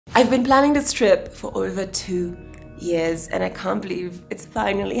I've been planning this trip for over 2 years and I can't believe it's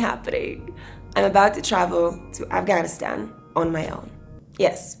finally happening. I'm about to travel to Afghanistan on my own.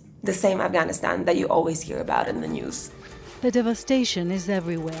 Yes, the same Afghanistan that you always hear about in the news. The devastation is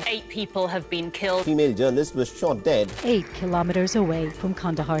everywhere. 8 people have been killed. Female journalist was shot dead. 8 kilometers away from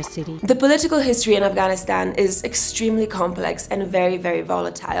Kandahar city. The political history in Afghanistan is extremely complex and very, very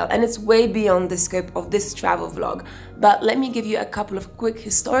volatile, and it's way beyond the scope of this travel vlog. But let me give you a couple of quick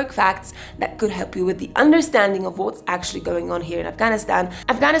historic facts that could help you with the understanding of what's actually going on here in Afghanistan.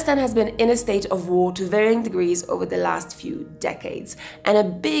 Afghanistan has been in a state of war to varying degrees over the last few decades, and a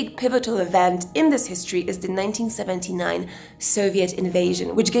big pivotal event in this history is the 1979 Soviet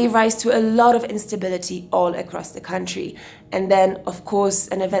invasion, which gave rise to a lot of instability all across the country. And then, of course,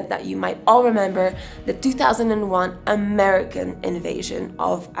 an event that you might all remember, the 2001 American invasion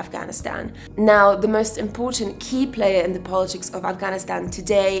of Afghanistan. Now, the most important key player in the politics of Afghanistan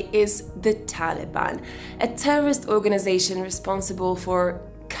today is the Taliban, a terrorist organization responsible for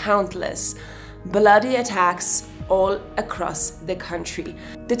countless bloody attacks all across the country.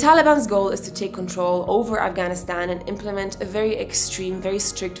 The Taliban's goal is to take control over Afghanistan and implement a very extreme, very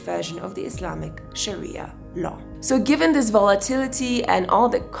strict version of the Islamic Sharia law. So given this volatility and all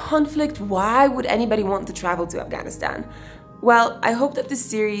the conflict, why would anybody want to travel to Afghanistan? Well, I hope that this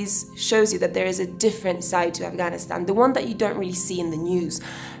series shows you that there is a different side to Afghanistan, the one that you don't really see in the news,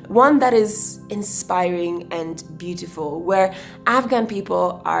 one that is inspiring and beautiful, where Afghan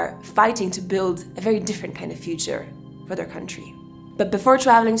people are fighting to build a very different kind of future for their country. But before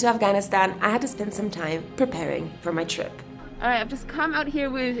traveling to Afghanistan, I had to spend some time preparing for my trip. Alright, I've just come out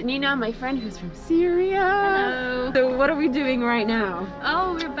here with Nina, my friend who's from Syria. Hello. So what are we doing right now?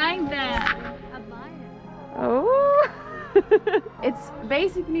 Oh, we're buying that. Oh! It's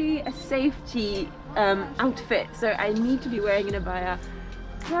basically a safety outfit, so I need to be wearing an abaya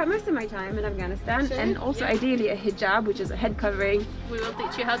throughout most of my time in Afghanistan, and also ideally a hijab, which is a head covering. We will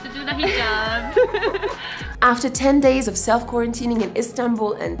teach you how to do the hijab. After 10 days of self-quarantining in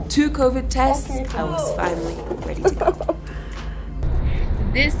Istanbul and 2 COVID tests, I was finally ready to go.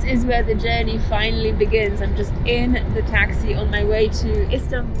 This is where the journey finally begins. I'm just in the taxi on my way to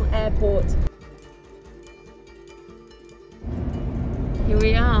Istanbul airport. Here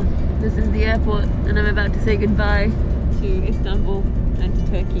we are. This is the airport and I'm about to say goodbye to Istanbul and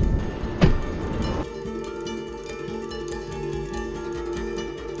to Turkey.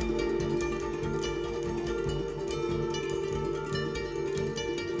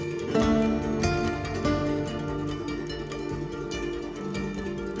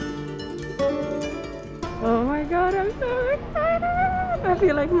 Oh my god, I'm so excited! I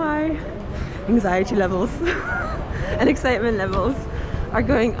feel like my anxiety levels and excitement levels are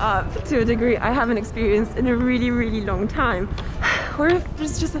going up to a degree I haven't experienced in a really, really long time. Or if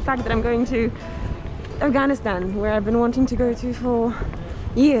it's just the fact that I'm going to Afghanistan, where I've been wanting to go to for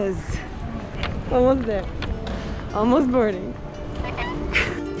years. Almost there. Almost boarding.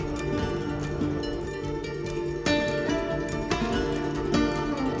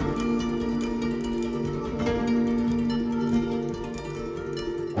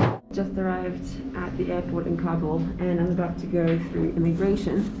 Just arrived at the airport in Kabul and I'm about to go through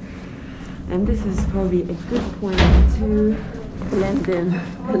immigration, and this is probably a good point to blend in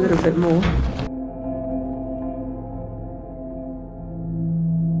a little bit more.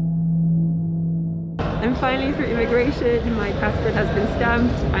 I'm finally through immigration, my passport has been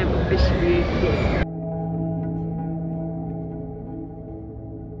stamped, I'm officially here.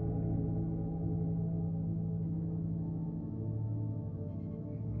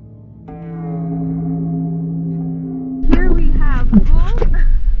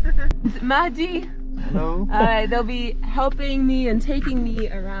 Mahdi. Hello. They'll be helping me and taking me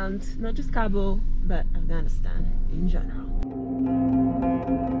around not just Kabul but Afghanistan in general.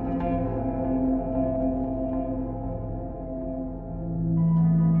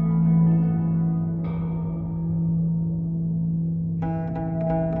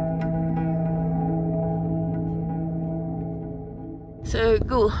 So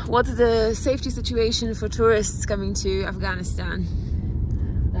Gull, what's the safety situation for tourists coming to Afghanistan?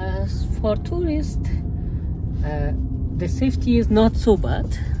 For tourists, the safety is not so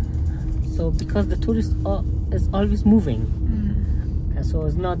bad. So because the tourist is always moving, so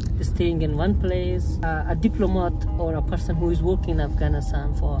it's not staying in one place. A diplomat or a person who is working in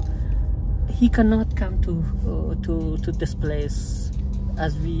Afghanistan he cannot come to this place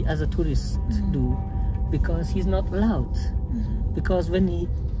as a tourist do, because he's not allowed. Because when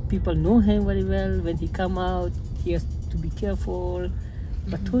people know him very well, when he come out, he has to be careful.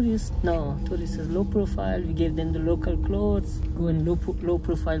 But tourists, no. Tourists is low profile. We give them the local clothes, go in low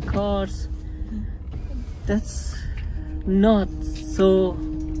profile cars. That's not so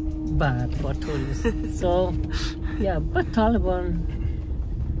bad for tourists. So, yeah, but Taliban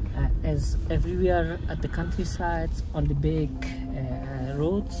is everywhere at the countrysides, on the big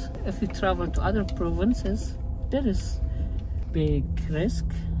roads. If you travel to other provinces, there is big risk,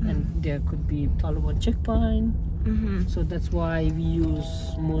 and there could be Taliban checkpoint. So that's why we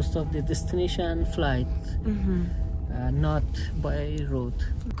use most of the destination flight, not by road.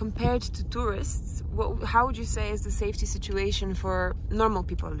 Compared to tourists, how would you say is the safety situation for normal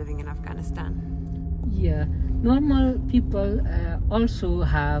people living in Afghanistan? Yeah, normal people also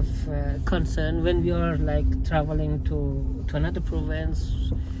have concern when we are like traveling to another province.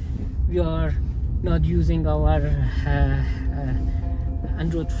 We are not using our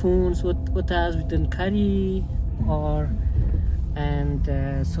Android phones with us. We don't carry,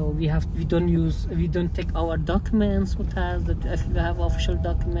 so we don't take our documents with us. That if we have official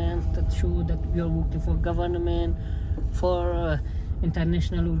documents that show that we are working for government, for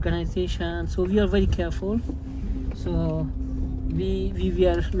international organizations, so we are very careful. So we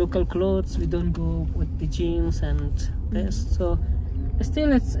wear local clothes. We don't go with the jeans and this. So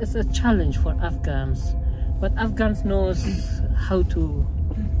still, it's a challenge for Afghans, but Afghans knows how to.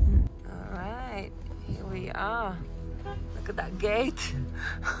 All right, here we are. Look at that gate.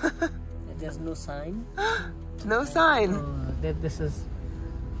 There's no sign. No sign. That this is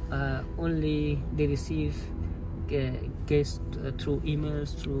only they receive guests through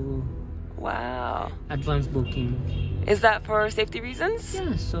emails, through advance booking. Is that for safety reasons?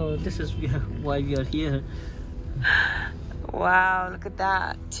 Yeah. So this is why we are here. Wow, look at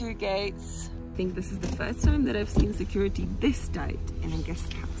that. 2 gates. I think this is the first time that I've seen security this tight in a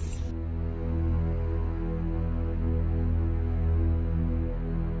guest house.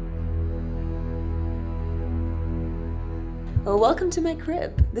 Well, welcome to my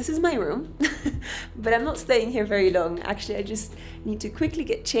crib. This is my room, but I'm not staying here very long. Actually, I just need to quickly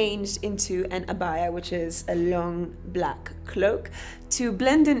get changed into an abaya, which is a long black cloak, to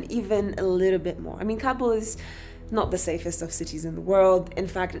blend in even a little bit more. I mean, Kabul is not the safest of cities in the world. In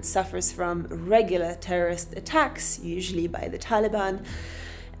fact, it suffers from regular terrorist attacks, usually by the Taliban.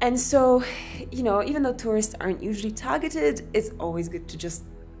 And so, you know, even though tourists aren't usually targeted, it's always good to just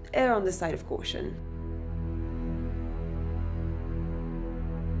err on the side of caution.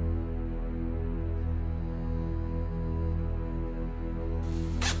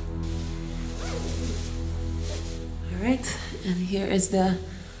 Alright, and here is the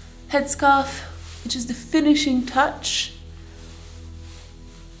headscarf, which is the finishing touch.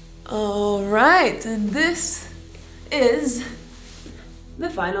 Alright, and this is the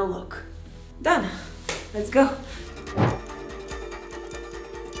final look. Done. Let's go.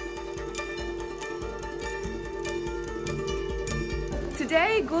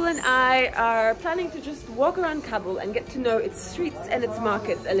 Today, Gull and I are planning to just walk around Kabul and get to know its streets and its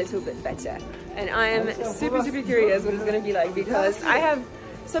markets a little bit better. And I am super curious what it's going to be like, because I have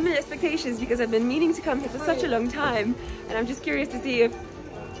so many expectations, because I've been meaning to come here for such a long time, and I'm just curious to see if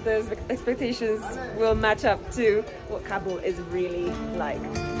those expectations will match up to what Kabul is really like.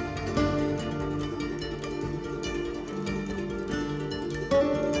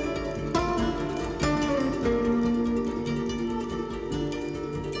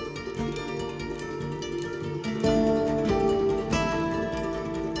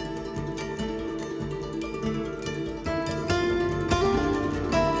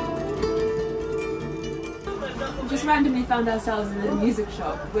 Just randomly found ourselves in a music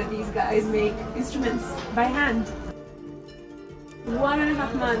shop where these guys make instruments by hand.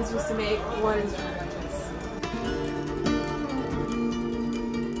 1.5 months just to make one instrument like this.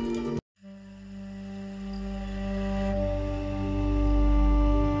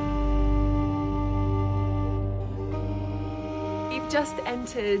 We've just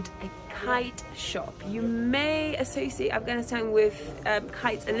entered a kite shop. You may associate Afghanistan with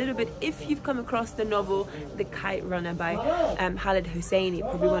kites a little bit if you've come across the novel The Kite Runner by Khalid Hosseini,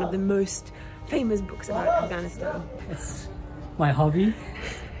 probably one of the most famous books about Afghanistan. It's my hobby.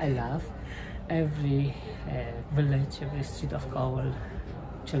 I love every village, every street of Kabul.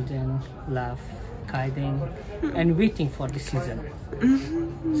 Children love kiting and waiting for the season.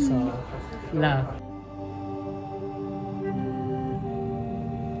 So, love.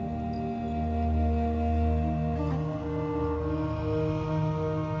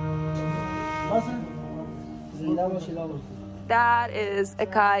 That is a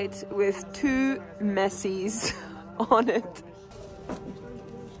kite with 2 Messis on it.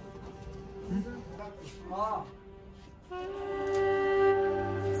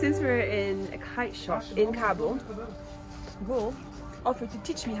 since we're in a kite shop in Kabul, Gull offered to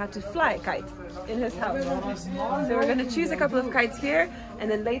teach me how to fly a kite in his house. So we're going to choose a couple of kites here, and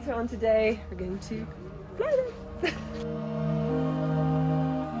then later on today we're going to fly them.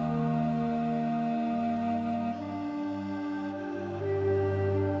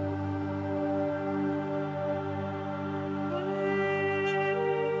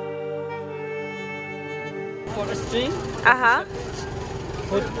 For the string,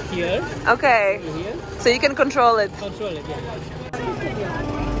 put here. Okay. Here. So you can control it. Control it, yeah.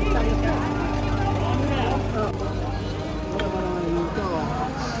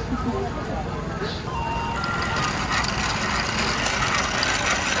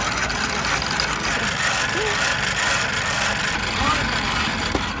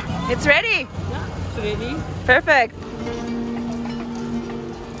 It's ready. Yeah, it's ready. Perfect.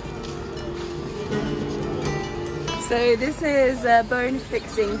 So this is a bone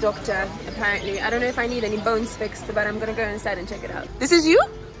fixing doctor, apparently. I don't know if I need any bones fixed, but I'm gonna go inside and check it out. This is you?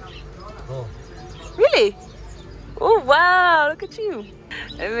 Oh. Really? Oh wow, look at you.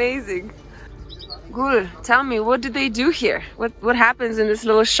 Amazing. Gull, tell me, what do they do here? What happens in this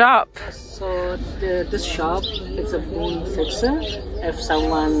little shop? So this shop is a bone fixer. If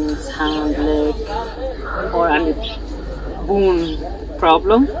someone's hand, leg, or any bone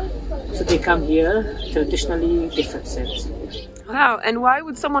problem, so they come here. Traditionally, they fix it. Wow, and why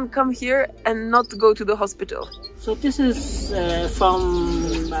would someone come here and not go to the hospital? So this is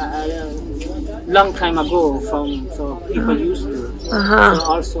from long time ago. So people used to. So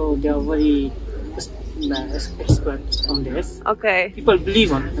also, they are very expert on this. Okay. People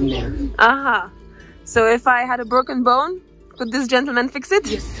believe on them. So if I had a broken bone, could this gentleman fix it?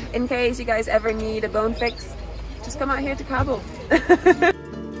 Yes. In case you guys ever need a bone fix, just come out here to Kabul.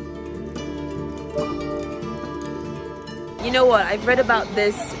 You know what? I've read about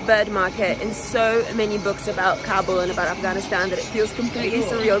this bird market in so many books about Kabul and about Afghanistan that it feels completely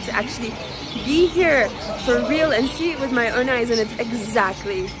surreal to actually be here for real and see it with my own eyes, and it's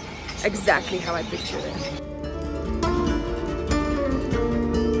exactly how I pictured it.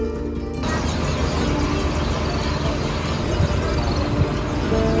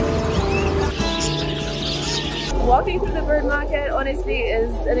 Walking through the bird market honestly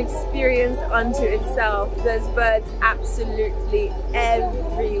is an experience unto itself. There's birds absolutely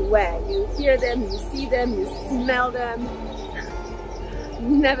everywhere. You hear them, you see them, you smell them.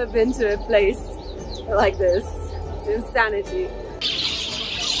 Never been to a place like this. It's insanity.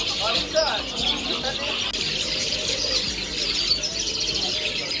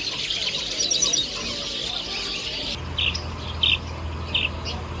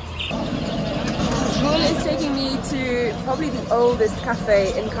 Gull is taking me to probably the oldest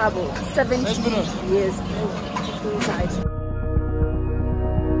cafe in Kabul, 70 years old. Let's go inside.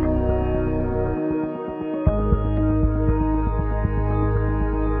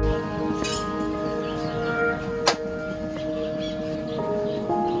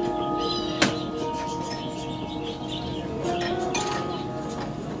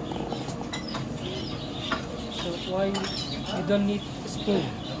 So why you don't need a spoon?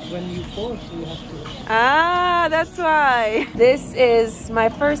 When you pour, so you have to. Ah, that's why. This is my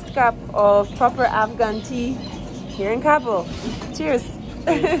first cup of proper Afghan tea here in Kabul. Cheers.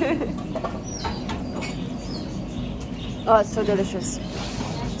 Oh, it's so delicious.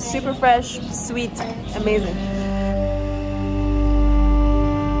 Super fresh, sweet, amazing.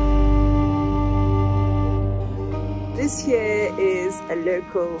 This here is a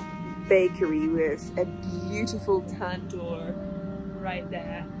local bakery with a beautiful tandoor right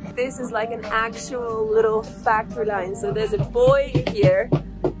there. This is like an actual little factory line. So there's a boy here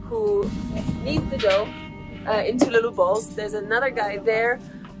who kneads the dough into little balls. There's another guy there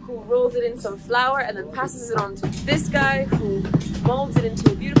who rolls it in some flour and then passes it on to this guy who molds it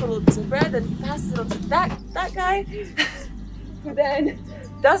into a beautiful little piece of bread, and he passes it on to that guy who then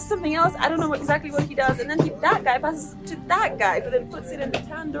does something else. I don't know exactly what he does, and then that guy passes it to that guy who then puts it in the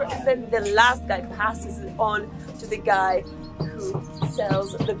tandoor, and then the last guy passes it on to the guy who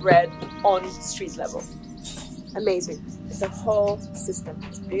sells the bread on street level. Amazing. It's a whole system.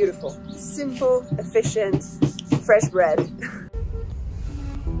 It's beautiful. Simple, efficient, fresh bread.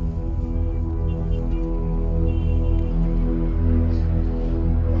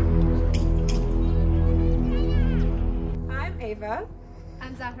 I'm Ava.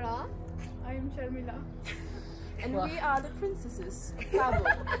 I'm Zahra. I'm Sharmila. And we are the princesses of Kabul.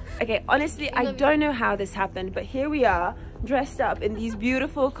 Okay, honestly, I don't know how this happened, but here we are, dressed up in these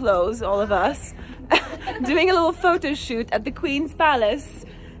beautiful clothes, all of us, doing a little photo shoot at the Queen's Palace,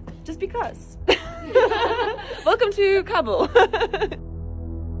 just because. Welcome to Kabul.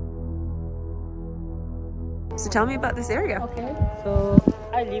 So tell me about this area. Okay, so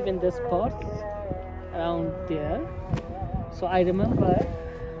I live in this part around there. So I remember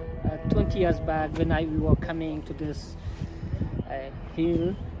 20 years back when we were coming to this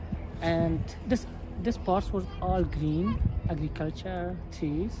hill, and this part was all green, agriculture,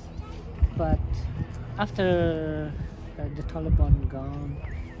 trees. But after the Taliban gone,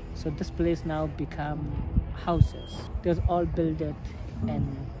 so this place now become houses. There's all built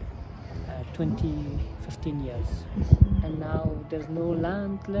in 15 years, and now there's no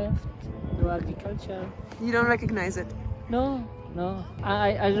land left, no agriculture. You don't recognize it? No.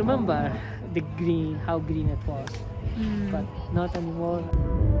 I remember the green, how green it was, but not anymore.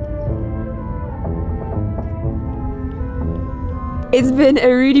 It's been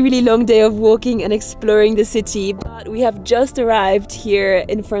a really long day of walking and exploring the city, but we have just arrived here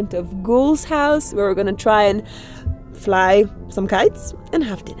in front of Gull's house, where we're gonna try and fly some kites and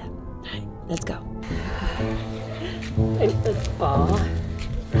have dinner. Right, let's go. In the bar,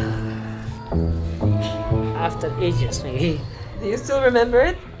 after ages maybe. Do you still remember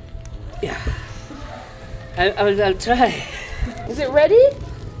it? Yeah. I'll try. Is it ready?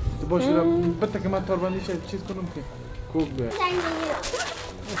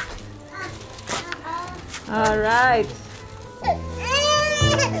 All right.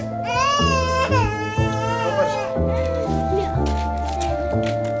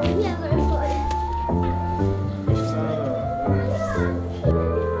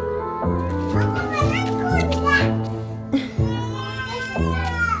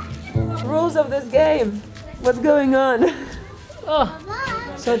 Rules of this game. What's going on? Oh,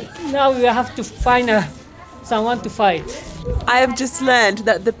 so now we have to find someone to fight. I have just learned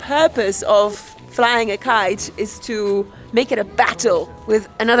that the purpose of flying a kite is to make it a battle with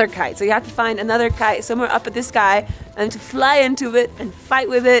another kite. So you have to find another kite somewhere up at the sky and to fly into it and fight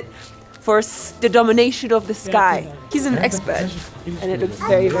with it for the domination of the sky. He's an expert and it looks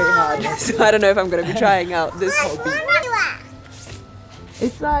very hard. So I don't know if I'm going to be trying out this hobby.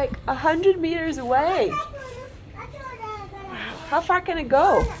 It's like 100 meters away. How far can it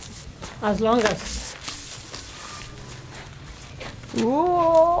go? As long as...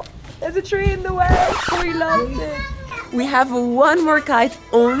 Whoa! There's a tree in the way! We lost it! We have one more kite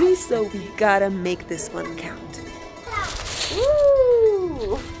only, so we gotta make this one count.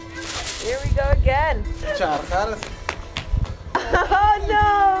 Woo! Here we go again! Oh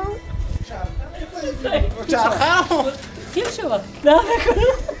no!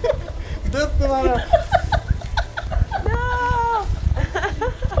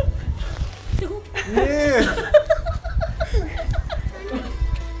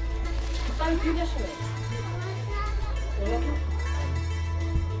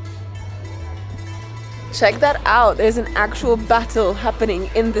 Check that out, there's an actual battle happening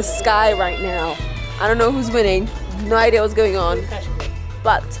in the sky right now. I don't know who's winning, no idea what's going on,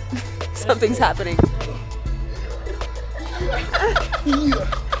 but something's happening.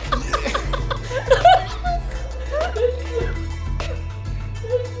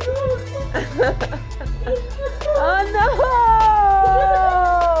 Oh no!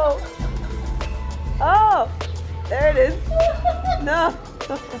 Oh! There it is! No!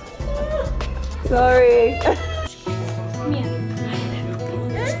 Sorry!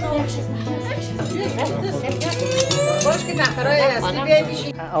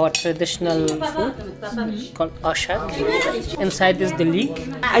 Our traditional food called ashak. Inside is the leek.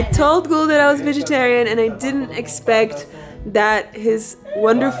 I told Gull that I was vegetarian and I didn't expect that his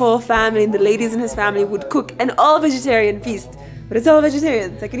wonderful family and the ladies in his family would cook an all-vegetarian feast. But it's all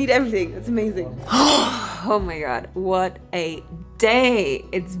vegetarians. I can eat everything. It's amazing. Oh my god, what a day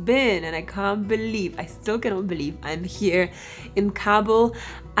it's been, and I still cannot believe I'm here in Kabul,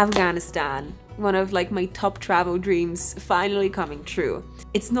 Afghanistan. One of like my top travel dreams finally coming true.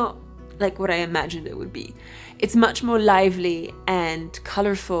 It's not like what I imagined it would be. It's much more lively and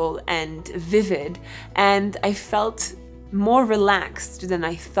colorful and vivid, and I felt more relaxed than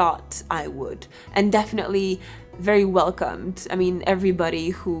I thought I would, and definitely very welcomed. I mean, everybody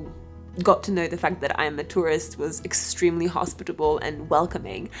who got to know the fact that I'm a tourist was extremely hospitable and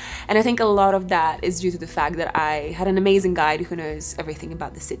welcoming. And I think a lot of that is due to the fact that I had an amazing guide who knows everything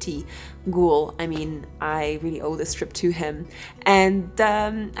about the city, Gull. I mean, I really owe this trip to him. And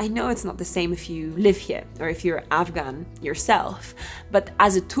I know it's not the same if you live here or if you're Afghan yourself, but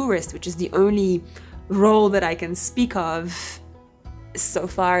as a tourist, which is the only role that I can speak of, so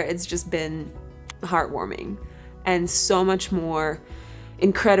far it's just been heartwarming and so much more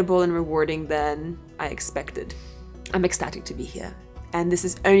incredible and rewarding than I expected. I'm ecstatic to be here, and this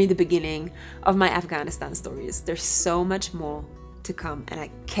is only the beginning of my Afghanistan stories. There's so much more to come, and I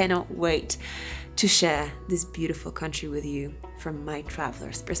cannot wait to share this beautiful country with you from my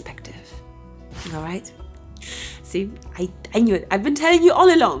traveler's perspective. All right? See, I knew it. I've been telling you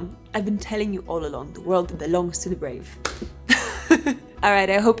all along. I've been telling you all along. The world belongs to the brave. All right,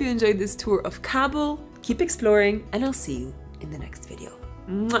 I hope you enjoyed this tour of Kabul. Keep exploring, and I'll see you in the next video.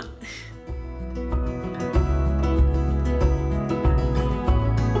 Mwah.